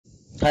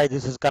Hi,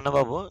 this is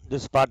Kannababu.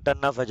 This is part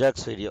 10 of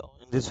Ajax video.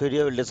 In this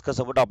video, we'll discuss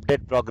about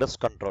update progress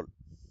control.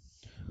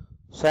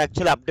 So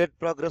actually, update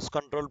progress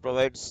control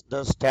provides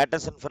the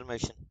status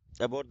information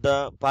about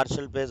the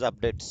partial page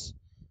updates.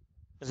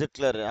 Is it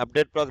clear?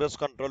 Update progress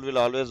control will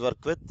always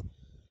work with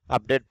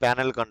update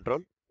panel control.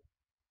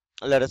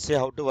 Let us see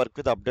how to work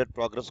with update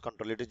progress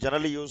control. It is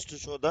generally used to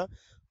show the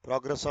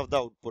progress of the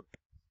output.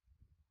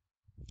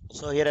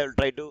 So here I will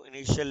try to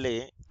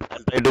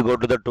go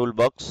to the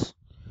toolbox,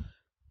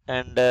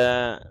 and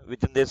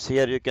within this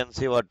here you can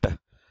see what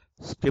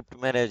script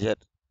manager.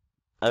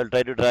 I will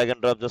try to drag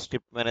and drop the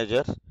script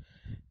manager,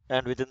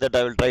 and within that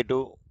I will try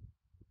to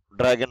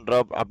drag and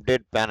drop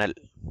update panel,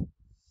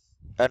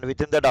 and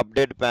within that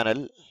update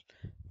panel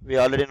we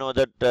already know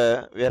that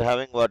we are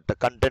having what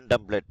content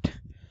template.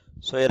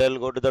 So here I will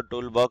go to the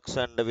toolbox,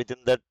 and within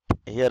that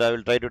here I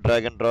will try to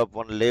drag and drop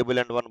one label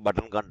and one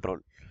button control.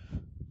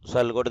 So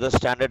I will go to the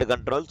standard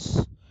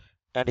controls,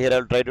 and here I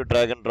will try to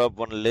drag and drop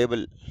one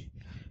label,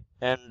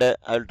 and I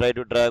will try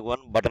to drag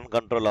one button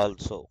control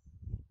also.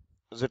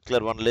 Is it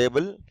clear? One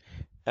label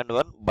and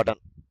one button.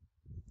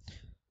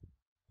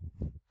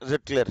 Is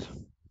it clear?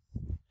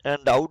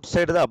 And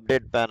outside the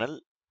update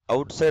panel, I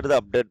will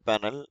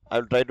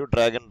try to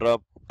drag and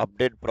drop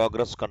update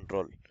progress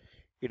control.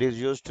 It is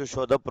used to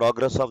show the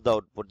progress of the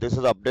output. This is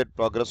update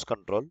progress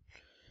control.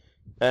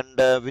 And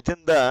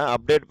within the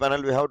update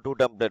panel, we have two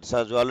templates,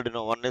 as you already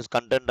know. One is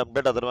content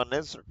template, other one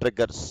is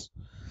triggers.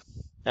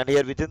 And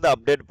here within the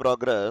update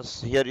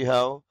progress, here you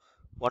have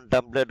one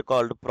template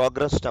called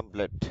progress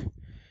template.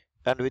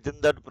 And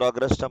within that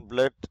progress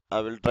template,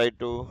 I will try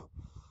to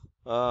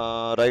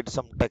write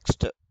some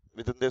text.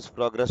 Within this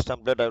progress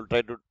template, I will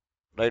try to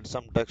write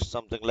some text,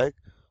 something like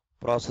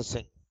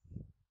processing.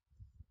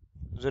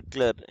 Is it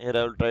clear? Here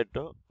I will try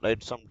to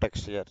write some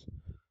text here.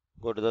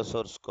 Go to the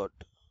source code.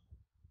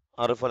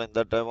 Or following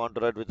that, I want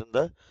to write within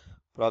the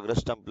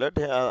progress template.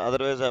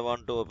 Otherwise, I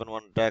want to open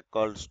one tag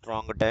called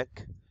strong tag,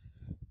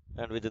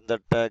 and within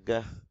that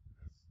tag,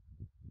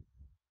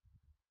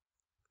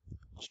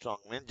 strong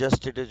means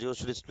just it is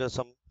used to display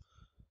some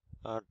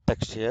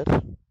text here.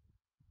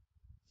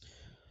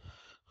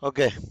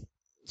 Okay,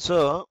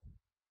 so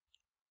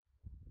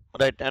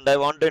right, and I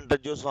want to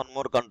introduce one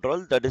more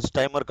control, that is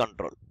timer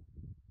control.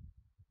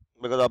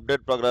 Because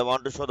update progress, I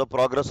want to show the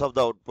progress of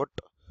the output,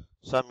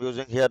 so I'm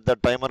using here the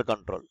timer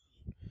control.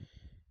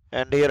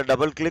 And here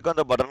double click on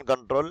the button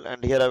control,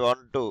 and here I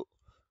want to,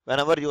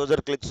 whenever user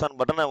clicks on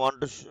button, I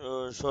want to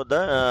show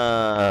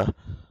the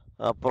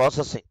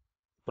processing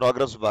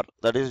progress bar,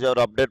 that is your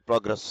update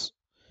progress.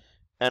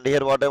 And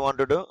here what I want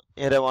to do,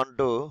 here I want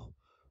to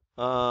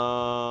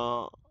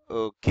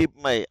keep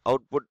my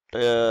output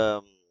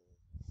in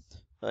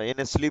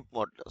a sleep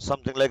mode,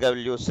 something like I will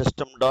use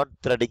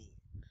system.threading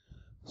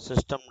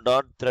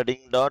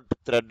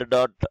thread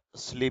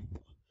sleep.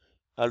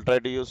 I'll try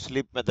to use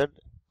sleep method,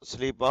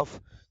 sleep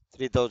of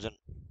 3000.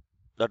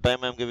 The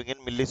time I'm giving in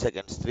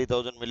milliseconds,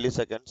 3000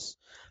 milliseconds.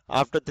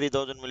 After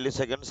 3000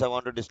 milliseconds, I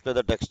want to display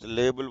the text.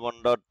 Label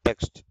one dot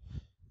text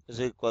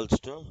is equals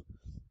to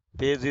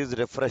page is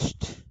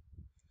refreshed.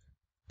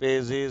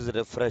 Page is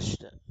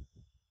refreshed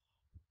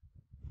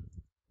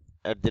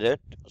at the rate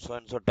so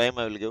and so time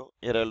I will give.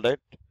 Here I will write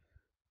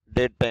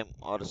date time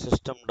or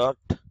system dot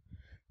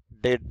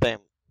date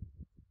time.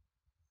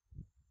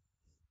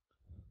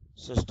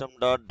 System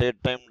dot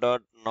date time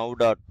dot now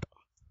dot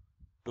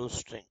to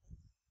string.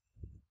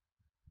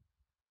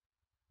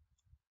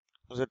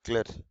 Is it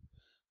clear?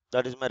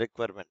 That is my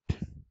requirement.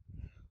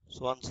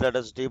 So once let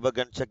us debug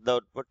and check the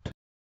output.